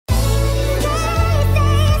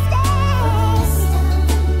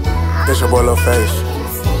It's your boy Fface.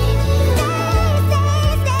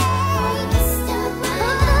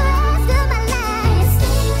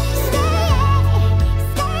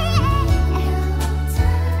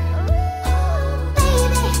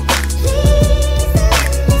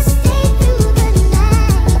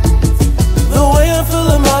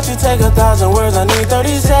 Take 1,000 words, I need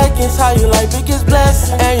 30 seconds. How you like biggest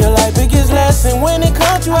blessing, and your life biggest lesson. When it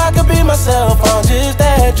comes to I can be myself, I'm just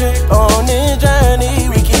that drip. On this journey,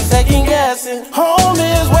 we keep second guessing. Home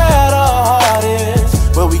is where the heart is,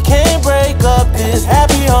 but we can't break up this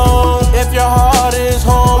happy home. If your heart is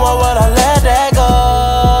home, why would I let that go?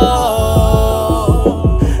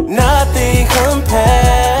 Nothing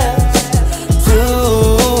compares to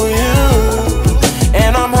you,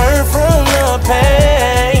 and I'm hurt from the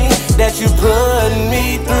pain that you put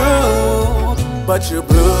me through, but you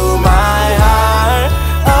blew my heart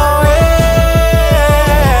away.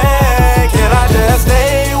 Can I just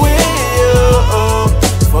stay with you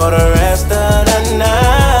for the rest of the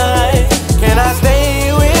night? Can I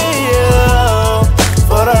stay with you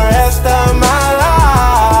for the rest of my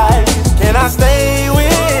life? Can I stay with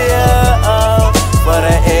you for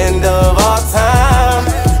the end of our time?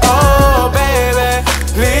 Oh baby,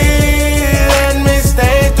 please let me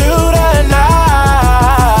stay through the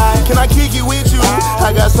night. Can I kick it with you?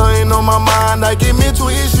 I got something on my mind, I get mental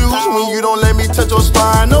issues when you don't let me touch your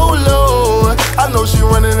spine. Oh Lord, I know she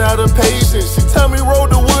running out of patience. She tell me roll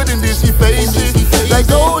the wood and then she face it. Like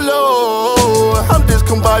oh Lord, I'm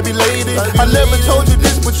discombobulated. I never told you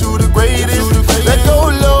this, but you the greatest. Like oh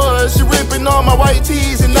Lord, she ripping all my white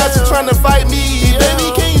tees and now she trying to fight me.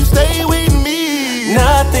 Baby, can you stay with me?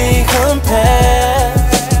 Nothing compares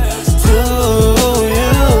to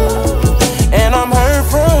you, and I'm hurt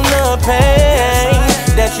from the pain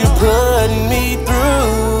that you put me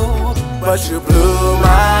through, but you blew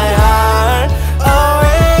my